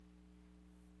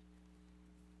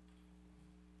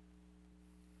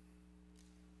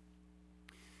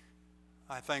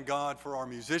I thank God for our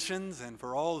musicians and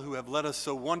for all who have led us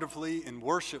so wonderfully in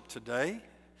worship today.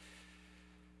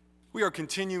 We are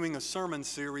continuing a sermon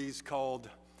series called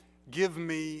Give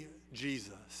Me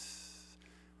Jesus.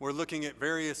 We're looking at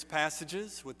various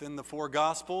passages within the four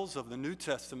Gospels of the New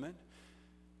Testament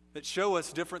that show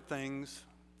us different things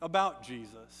about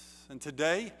Jesus. And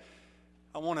today,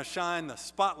 I want to shine the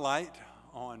spotlight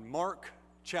on Mark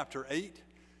chapter 8,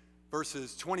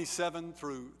 verses 27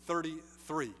 through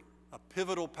 33. A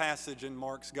pivotal passage in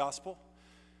Mark's gospel.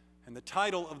 And the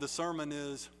title of the sermon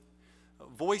is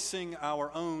Voicing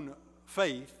Our Own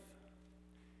Faith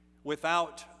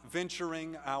Without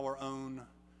Venturing Our Own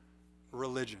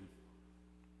Religion.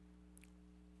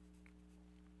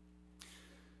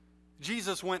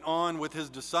 Jesus went on with his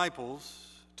disciples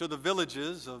to the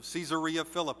villages of Caesarea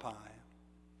Philippi.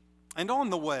 And on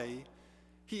the way,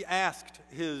 he asked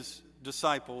his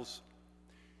disciples,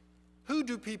 "Who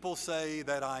do people say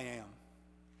that I am?"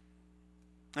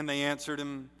 And they answered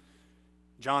him,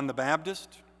 "John the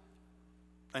Baptist,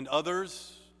 and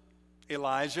others,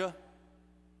 Elijah,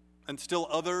 and still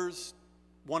others,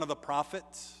 one of the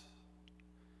prophets."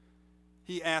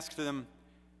 He asked them,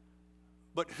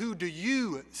 "But who do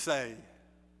you say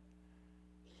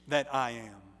that I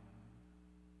am?"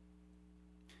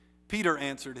 Peter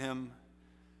answered him,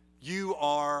 "You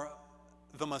are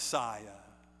the Messiah."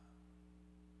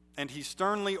 And he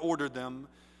sternly ordered them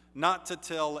not to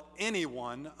tell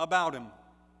anyone about him.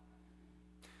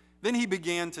 Then he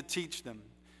began to teach them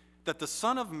that the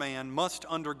Son of Man must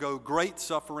undergo great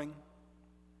suffering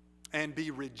and be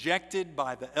rejected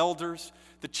by the elders,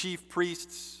 the chief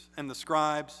priests, and the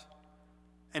scribes,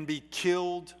 and be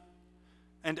killed,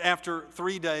 and after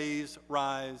 3 days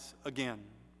rise again.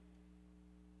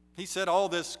 He said all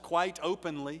this quite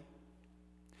openly,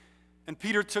 and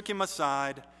Peter took him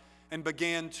aside and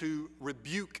began to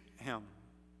rebuke him.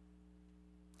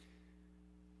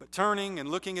 But turning and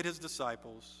looking at his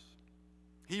disciples,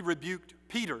 he rebuked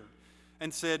Peter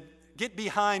and said, "Get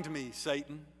behind me,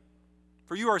 Satan,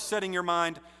 for you are setting your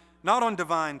mind not on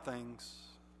divine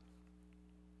things,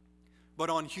 but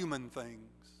on human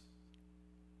things."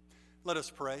 Let us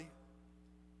pray.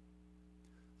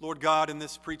 Lord God, in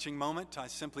this preaching moment, I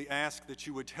simply ask that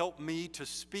you would help me to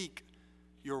speak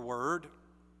your word.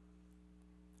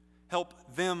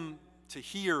 Help them to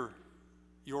hear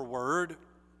your word.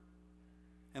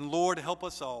 And Lord, help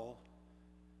us all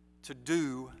to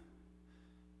do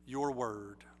your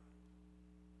word.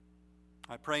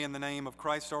 I pray in the name of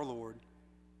Christ our Lord.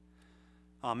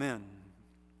 Amen.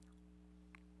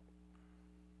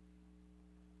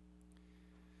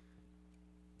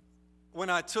 When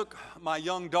I took my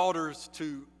young daughters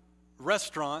to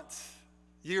restaurants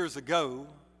years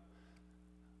ago,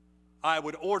 I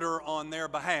would order on their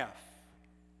behalf.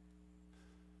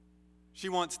 She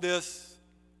wants this,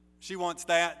 she wants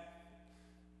that,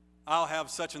 I'll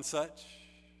have such and such.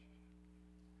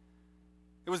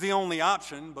 It was the only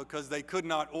option because they could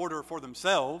not order for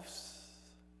themselves.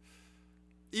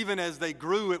 Even as they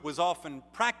grew, it was often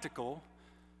practical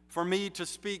for me to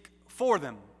speak for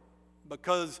them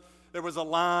because there was a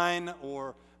line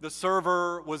or the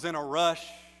server was in a rush.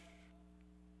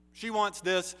 She wants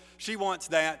this, she wants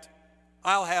that,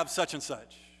 I'll have such and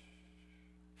such.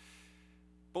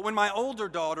 But when my older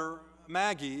daughter,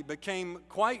 Maggie, became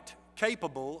quite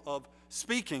capable of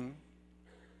speaking,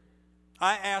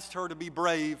 I asked her to be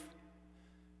brave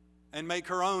and make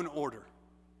her own order.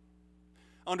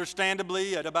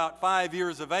 Understandably, at about 5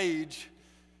 years of age,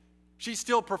 she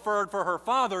still preferred for her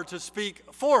father to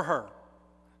speak for her.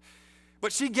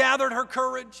 But she gathered her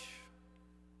courage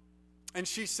and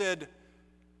she said,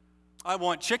 "I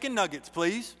want chicken nuggets,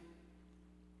 please."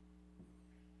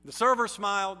 The server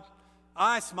smiled,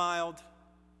 I smiled,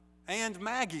 and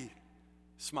Maggie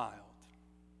smiled.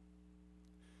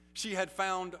 She had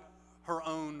found her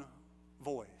own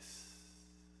voice.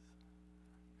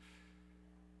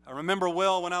 I remember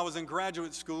well when I was in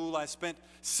graduate school, I spent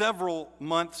several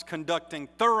months conducting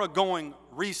thoroughgoing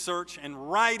research and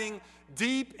writing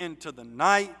deep into the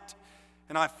night,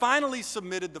 and I finally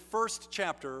submitted the first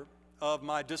chapter of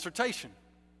my dissertation.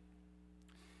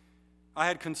 I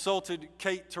had consulted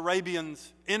Kate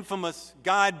Turabian's infamous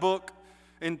guidebook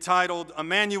entitled A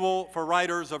Manual for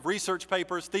Writers of Research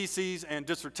Papers, Theses, and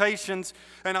Dissertations,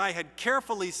 and I had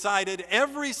carefully cited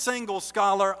every single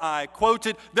scholar I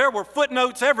quoted. There were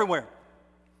footnotes everywhere.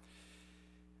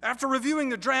 After reviewing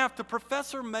the draft, the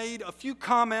professor made a few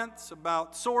comments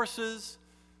about sources,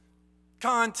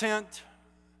 content,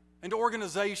 and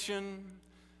organization.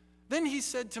 Then he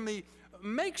said to me,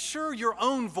 "Make sure your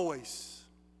own voice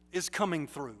is coming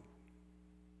through.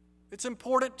 It's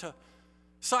important to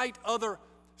cite other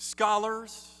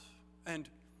scholars and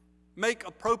make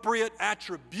appropriate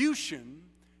attribution,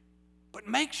 but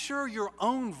make sure your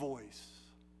own voice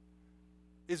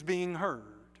is being heard.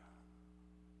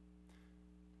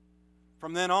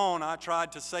 From then on, I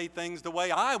tried to say things the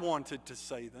way I wanted to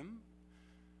say them,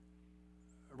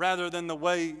 rather than the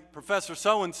way Professor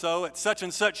so-and-so at such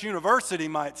and such university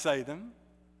might say them.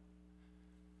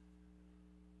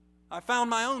 I found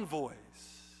my own voice.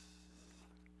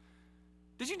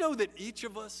 Did you know that each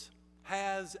of us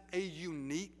has a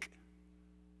unique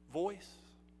voice?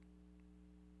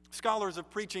 Scholars of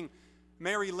preaching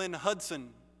Mary Lynn Hudson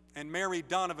and Mary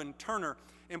Donovan Turner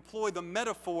employ the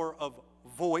metaphor of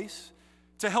voice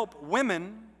to help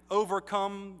women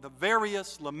overcome the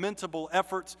various lamentable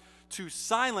efforts to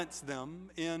silence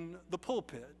them in the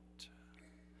pulpit.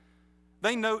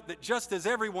 They note that just as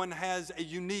everyone has a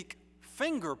unique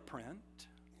fingerprint,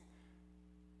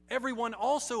 everyone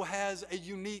also has a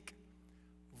unique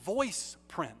voice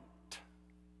print.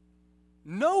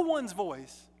 No one's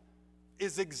voice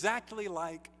is exactly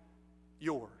like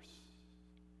yours.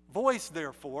 Voice,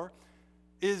 therefore,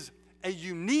 is a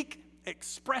unique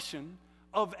expression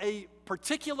of a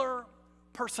particular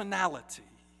personality.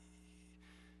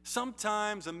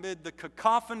 Sometimes amid the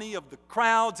cacophony of the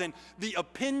crowds and the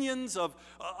opinions of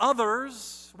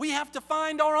others, we have to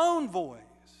find our own voice.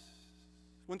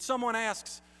 When someone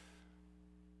asks,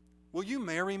 "Will you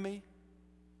marry me?"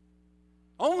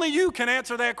 only you can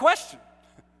answer that question.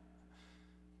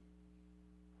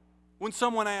 When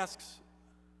someone asks,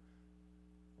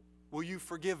 "Will you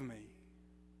forgive me?"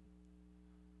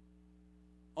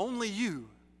 only you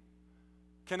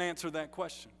can answer that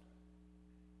question.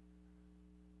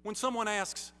 When someone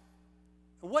asks,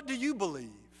 "What do you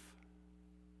believe?"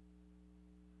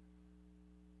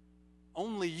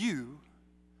 only you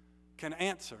can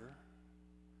answer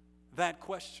that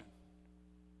question.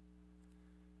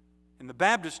 In the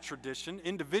Baptist tradition,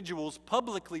 individuals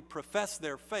publicly profess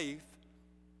their faith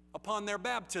upon their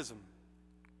baptism.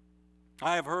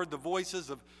 I have heard the voices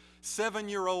of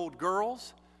 7-year-old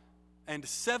girls and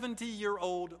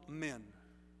 70-year-old men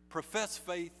profess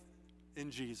faith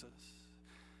in Jesus.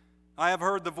 I have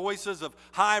heard the voices of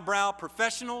highbrow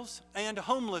professionals and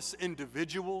homeless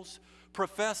individuals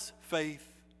profess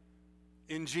faith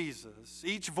in Jesus.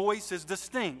 Each voice is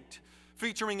distinct,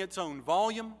 featuring its own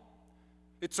volume,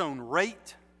 its own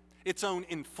rate, its own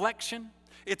inflection,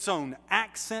 its own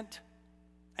accent,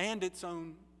 and its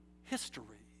own history.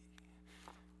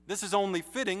 This is only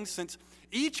fitting since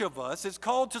each of us is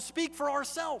called to speak for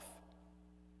ourselves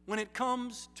when it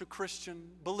comes to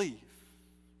Christian belief.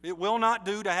 It will not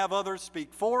do to have others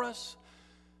speak for us,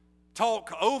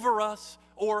 talk over us,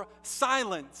 or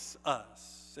silence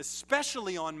us,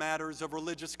 especially on matters of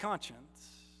religious conscience.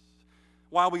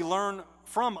 While we learn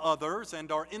from others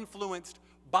and are influenced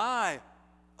by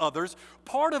others,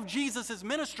 part of Jesus'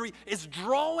 ministry is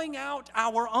drawing out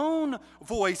our own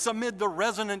voice amid the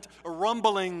resonant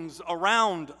rumblings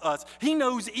around us. He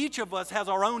knows each of us has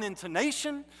our own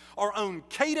intonation, our own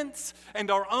cadence,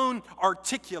 and our own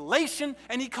articulation,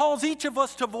 and He calls each of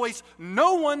us to voice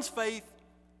no one's faith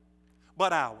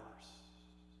but ours.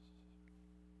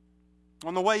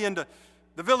 On the way into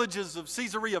the villages of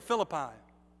Caesarea Philippi,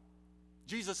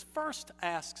 Jesus first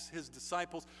asks His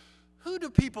disciples, "Who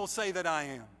do people say that I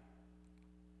am?"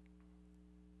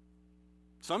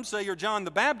 "Some say you're John the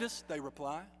Baptist," they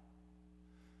reply.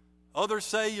 "Others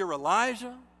say you're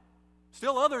Elijah.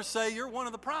 Still others say you're one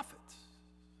of the prophets."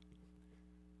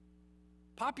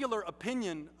 Popular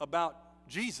opinion about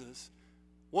Jesus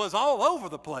was all over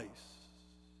the place,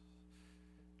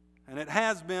 and it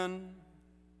has been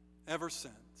ever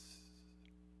since.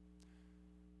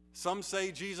 Some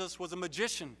say Jesus was a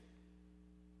magician.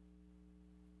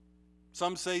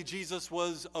 Some say Jesus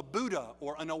was a Buddha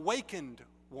or an awakened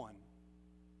one.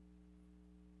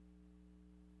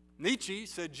 Nietzsche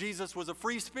said Jesus was a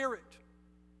free spirit.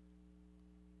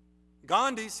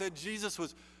 Gandhi said Jesus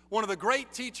was one of the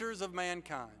great teachers of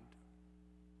mankind.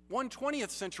 One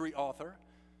 20th century author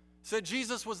said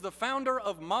Jesus was the founder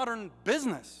of modern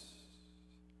business.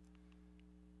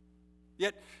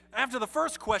 Yet, after the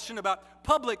first question about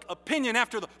public opinion,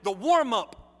 after the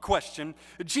warm-up question,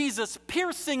 Jesus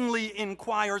piercingly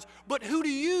inquires, "But who do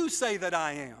you say that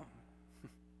I am?"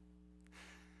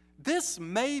 This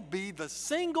may be the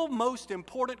single most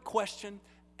important question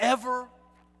ever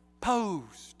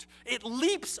posed. It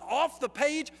leaps off the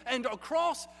page and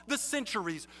across the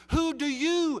centuries. Who do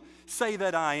you say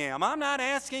that I am? I'm not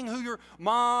asking who your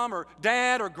mom or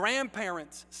dad or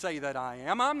grandparents say that I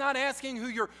am. I'm not asking who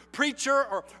your preacher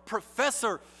or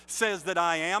professor says that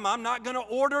I am. I'm not going to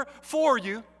order for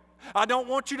you I don't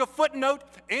want you to footnote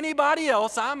anybody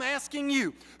else. I'm asking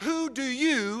you, who do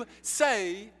you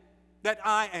say that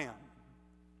I am?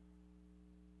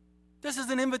 This is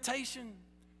an invitation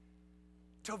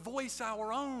to voice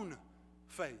our own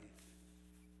faith.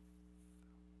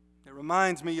 It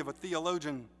reminds me of a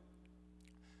theologian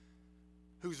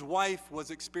whose wife was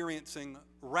experiencing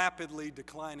rapidly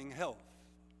declining health.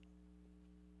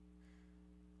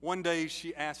 One day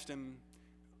she asked him,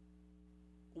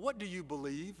 "What do you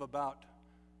believe about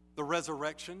the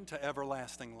resurrection to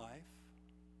everlasting life?"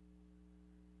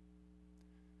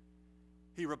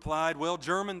 He replied, "Well,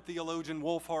 German theologian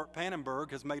Wolfhart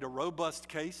Pannenberg has made a robust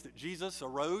case that Jesus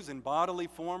arose in bodily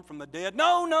form from the dead."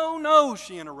 "No, no, no,"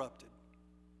 she interrupted.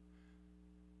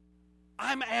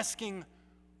 "I'm asking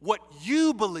what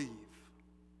you believe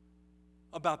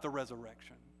about the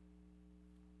resurrection."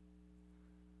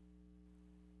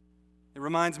 It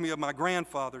reminds me of my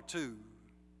grandfather, too.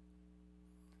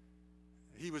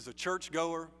 He was a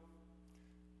churchgoer,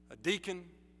 a deacon,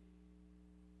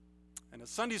 and a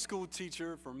Sunday school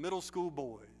teacher for middle school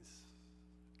boys.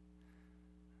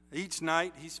 Each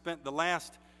night, he spent the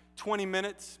last 20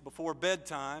 minutes before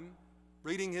bedtime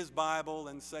reading his Bible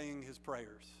and saying his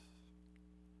prayers.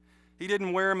 He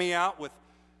didn't wear me out with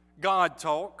God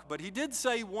talk, but he did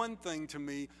say one thing to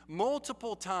me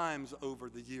multiple times over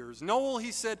the years. "Noel,"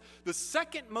 he said, "the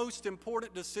second most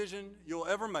important decision you'll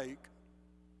ever make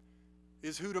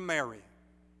is who to marry.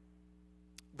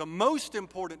 The most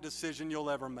important decision you'll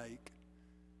ever make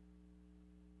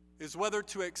is whether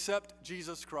to accept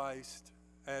Jesus Christ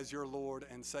as your Lord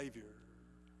and Savior."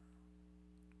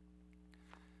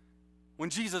 When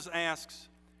Jesus asks,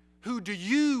 "Who do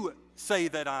you say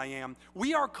that I am?"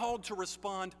 we are called to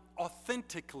respond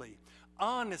authentically,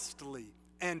 honestly,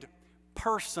 and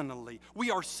personally. We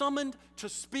are summoned to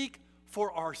speak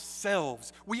for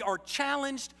ourselves. We are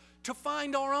challenged to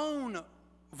find our own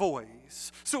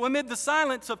voice. So amid the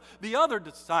silence of the other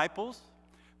disciples,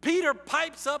 Peter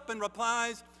pipes up and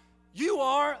replies, "You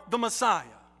are the Messiah."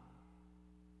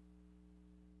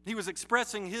 He was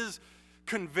expressing his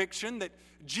conviction that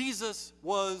Jesus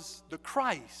was the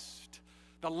Christ,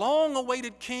 the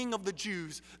long-awaited King of the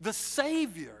Jews, the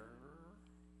Savior.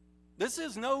 This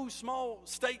is no small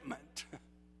statement.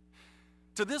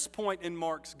 To this point in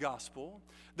Mark's gospel,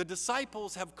 the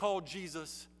disciples have called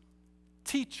Jesus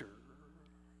teacher.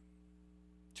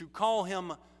 To call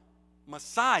him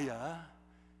Messiah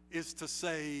is to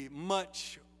say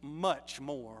much, much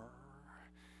more.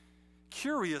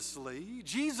 Curiously,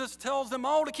 Jesus tells them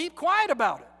all to keep quiet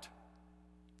about it.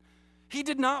 He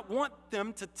did not want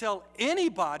them to tell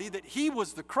anybody that he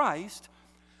was the Christ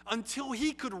until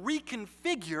he could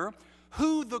reconfigure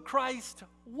who the Christ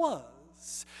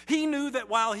was. He knew that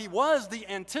while he was the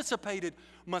anticipated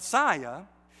Messiah,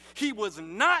 he was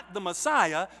not the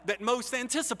Messiah that most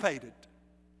anticipated.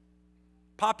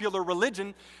 Popular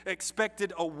religion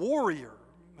expected a warrior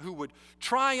who would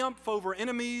triumph over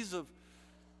enemies of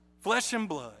flesh and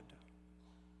blood,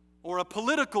 or a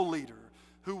political leader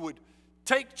who would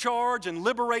take charge and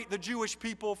liberate the Jewish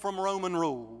people from Roman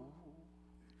rule.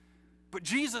 But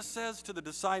Jesus says to the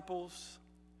disciples,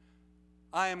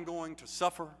 "I am going to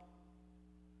suffer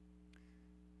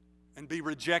and be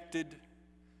rejected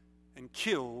and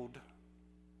killed.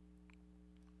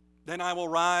 Then I will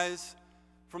rise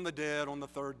from the dead on the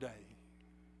third day."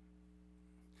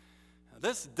 Now,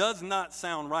 this does not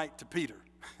sound right to Peter.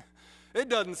 It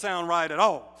doesn't sound right at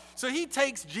all. So he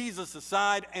takes Jesus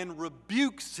aside and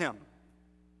rebukes him.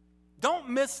 Don't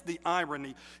miss the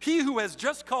irony. He who has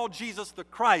just called Jesus the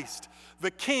Christ,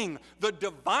 the King, the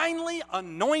divinely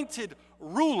anointed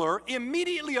ruler,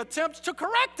 immediately attempts to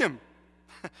correct him.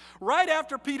 Right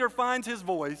after Peter finds his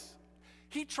voice,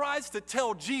 he tries to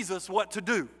tell Jesus what to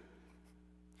do.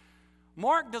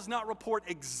 Mark does not report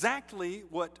exactly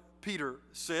what Peter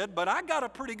said, but I got a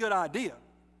pretty good idea.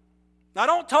 "Now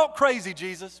don't talk crazy,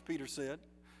 Jesus," Peter said.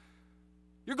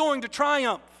 "You're going to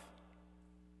triumph,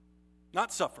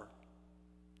 not suffer.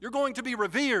 You're going to be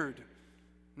revered,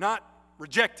 not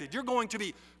rejected. You're going to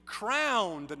be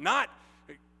crowned, not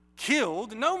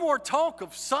killed. No more talk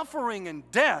of suffering and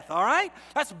death, all right?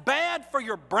 That's bad for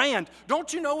your brand.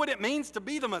 Don't you know what it means to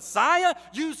be the Messiah?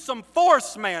 Use some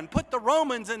force, man. Put the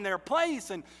Romans in their place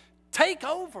and take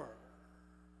over."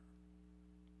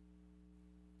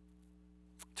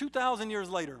 2,000 years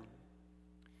later,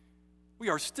 we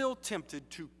are still tempted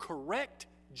to correct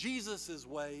Jesus'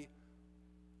 way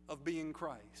of being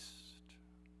Christ.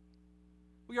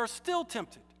 We are still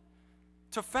tempted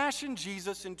to fashion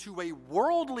Jesus into a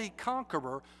worldly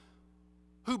conqueror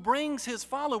who brings his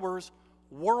followers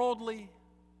worldly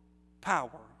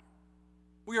power.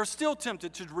 We are still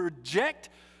tempted to reject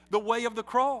the way of the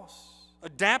cross,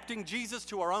 adapting Jesus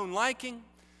to our own liking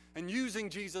and using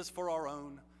Jesus for our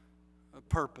own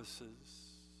purposes.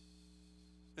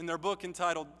 In their book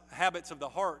entitled Habits of the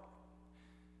Heart,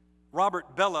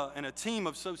 Robert Bellah and a team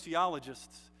of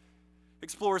sociologists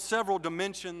explore several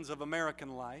dimensions of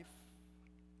American life.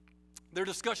 Their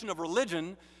discussion of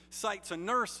religion cites a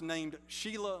nurse named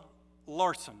Sheila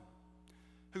Larson,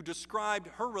 who described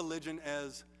her religion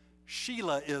as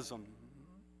Sheilaism.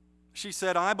 She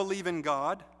said, "I believe in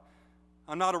God.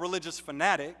 I'm not a religious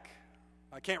fanatic.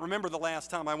 I can't remember the last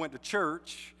time I went to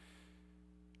church.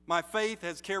 My faith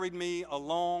has carried me a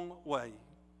long way.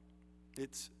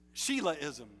 It's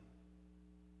Sheilaism,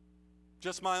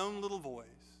 just my own little voice."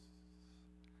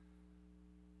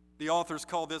 The authors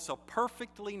call this a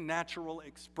perfectly natural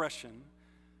expression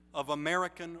of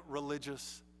American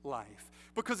religious life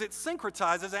because it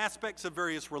syncretizes aspects of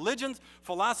various religions,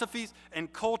 philosophies,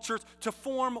 and cultures to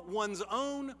form one's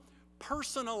own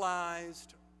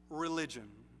personalized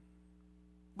religion.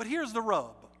 But here's the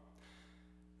rub.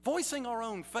 Voicing our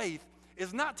own faith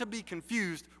is not to be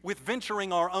confused with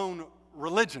venturing our own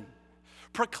religion.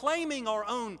 Proclaiming our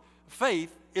own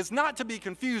faith is not to be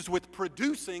confused with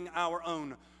producing our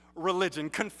own religion.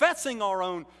 Confessing our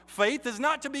own faith is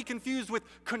not to be confused with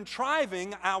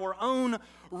contriving our own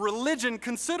religion.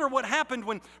 Consider what happened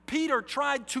when Peter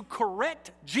tried to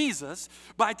correct Jesus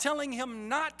by telling him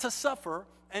not to suffer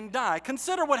and die.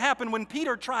 Consider what happened when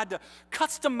Peter tried to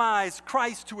customize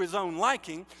Christ to his own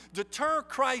liking, deter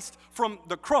Christ from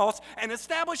the cross, and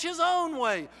establish his own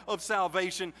way of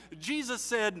salvation. Jesus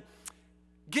said,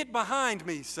 "Get behind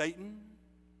me, Satan."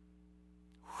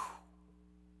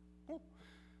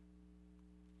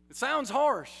 It sounds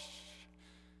harsh,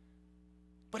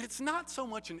 but it's not so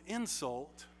much an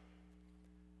insult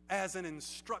as an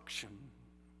instruction.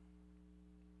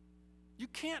 You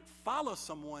can't follow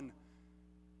someone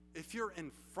if you're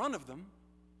in front of them.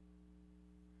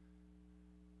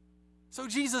 So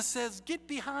Jesus says, "Get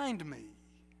behind me,"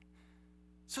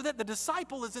 so that the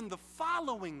disciple is in the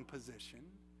following position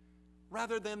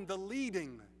rather than the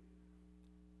leading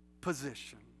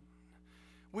position.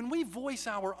 When we voice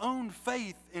our own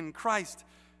faith in Christ,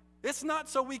 it's not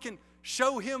so we can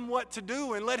show him what to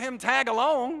do and let him tag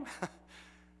along.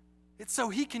 It's so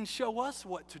he can show us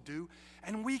what to do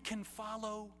and we can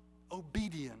follow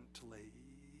obediently.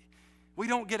 We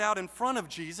don't get out in front of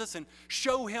Jesus and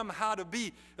show him how to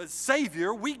be a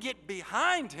Savior. We get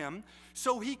behind him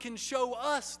so he can show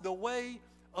us the way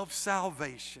of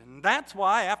salvation. That's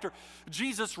why after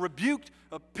Jesus rebuked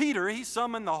Peter, he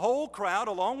summoned the whole crowd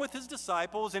along with his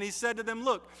disciples, and he said to them,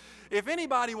 "Look, if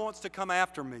anybody wants to come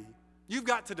after me, you've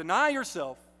got to deny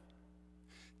yourself,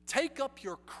 take up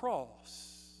your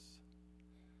cross,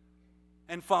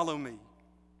 and follow me."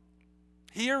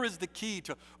 Here is the key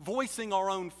to voicing our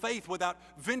own faith without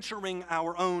venturing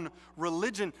our own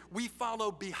religion. We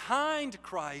follow behind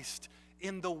Christ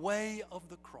in the way of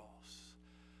the cross,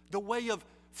 the way of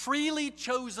freely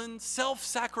chosen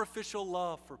self-sacrificial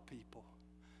love for people,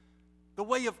 the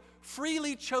way of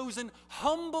freely chosen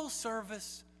humble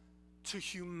service to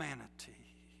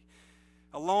humanity.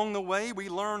 Along the way, we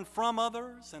learn from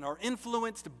others and are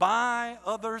influenced by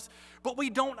others, but we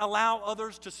don't allow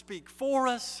others to speak for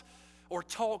us or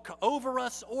talk over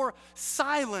us or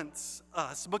silence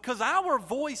us, because our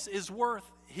voice is worth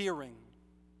hearing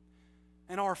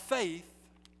and our faith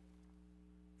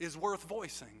is worth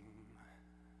voicing.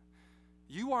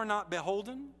 You are not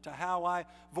beholden to how I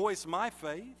voice my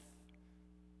faith,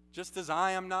 just as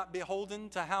I am not beholden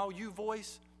to how you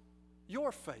voice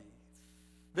your faith.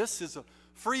 This is a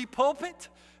free pulpit,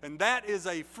 and that is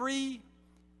a free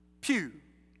pew.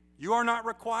 You are not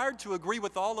required to agree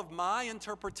with all of my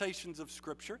interpretations of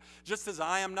Scripture, just as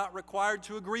I am not required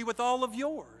to agree with all of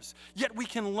yours. Yet we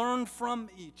can learn from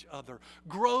each other,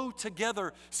 grow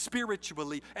together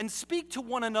spiritually, and speak to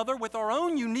one another with our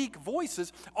own unique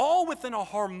voices, all within a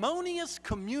harmonious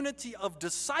community of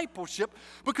discipleship,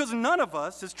 because none of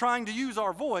us is trying to use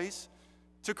our voice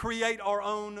to create our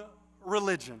own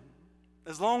religion.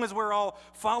 As long as we're all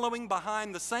following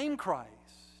behind the same Christ,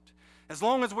 as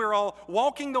long as we're all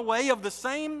walking the way of the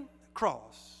same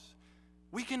cross,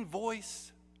 we can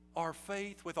voice our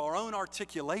faith with our own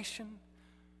articulation,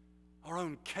 our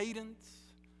own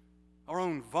cadence, our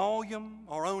own volume,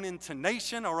 our own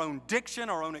intonation, our own diction,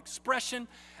 our own expression,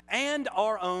 and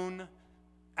our own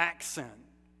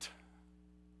accent.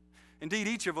 Indeed,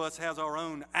 each of us has our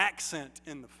own accent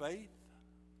in the faith.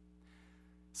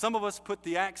 Some of us put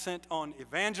the accent on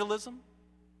evangelism.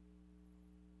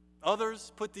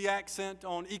 Others put the accent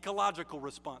on ecological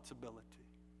responsibility.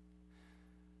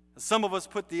 Some of us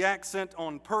put the accent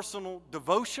on personal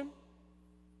devotion.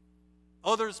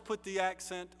 Others put the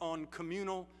accent on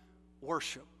communal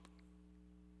worship.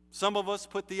 Some of us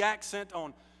put the accent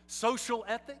on social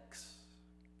ethics.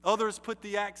 Others put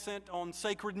the accent on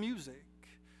sacred music.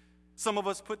 Some of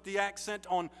us put the accent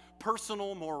on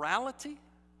personal morality.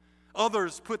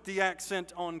 Others put the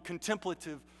accent on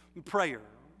contemplative prayer.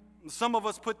 Some of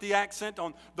us put the accent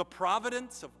on the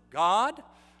providence of God.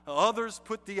 Others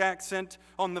put the accent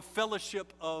on the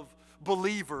fellowship of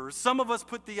believers. Some of us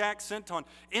put the accent on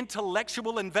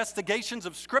intellectual investigations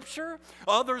of Scripture.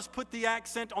 Others put the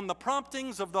accent on the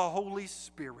promptings of the Holy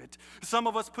Spirit. Some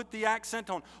of us put the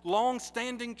accent on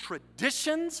long-standing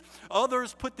traditions.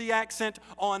 Others put the accent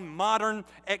on modern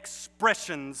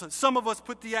expressions. Some of us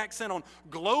put the accent on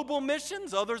global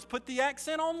missions. Others put the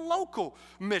accent on local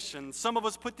missions. Some of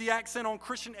us put the accent on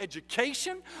Christian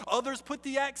education. Others put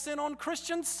the accent on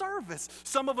Christian service.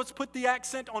 Some of us put the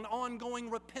accent on ongoing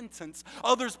repentance.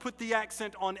 Others put the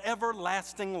accent on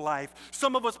everlasting life.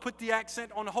 Some of us put the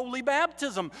accent on holy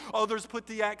baptism. Others put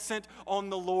the accent on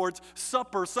the Lord's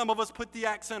Supper. Some of us put the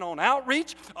accent on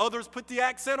outreach. Others put the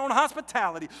accent on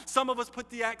hospitality. Some of us put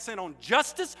the accent on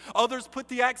justice. Others put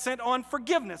the accent on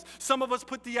forgiveness. Some of us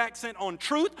put the accent on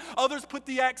truth. Others put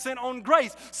the accent on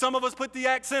grace. Some of us put the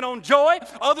accent on joy.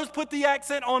 Others put the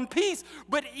accent on peace.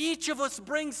 But each of us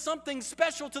brings something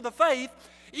special to the faith,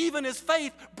 even as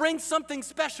faith brings something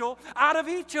special out of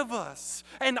each of us.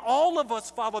 And all of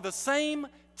us follow the same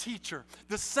teacher,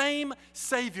 the same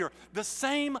Savior, the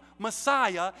same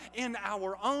Messiah in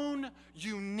our own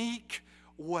unique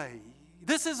way.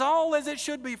 This is all as it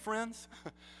should be, friends.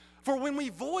 For when we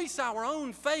voice our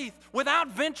own faith without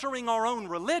venturing our own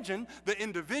religion, the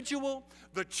individual,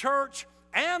 the church,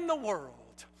 and the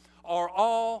world are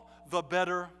all the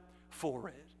better for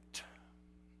it.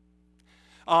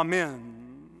 Amen.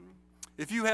 If you have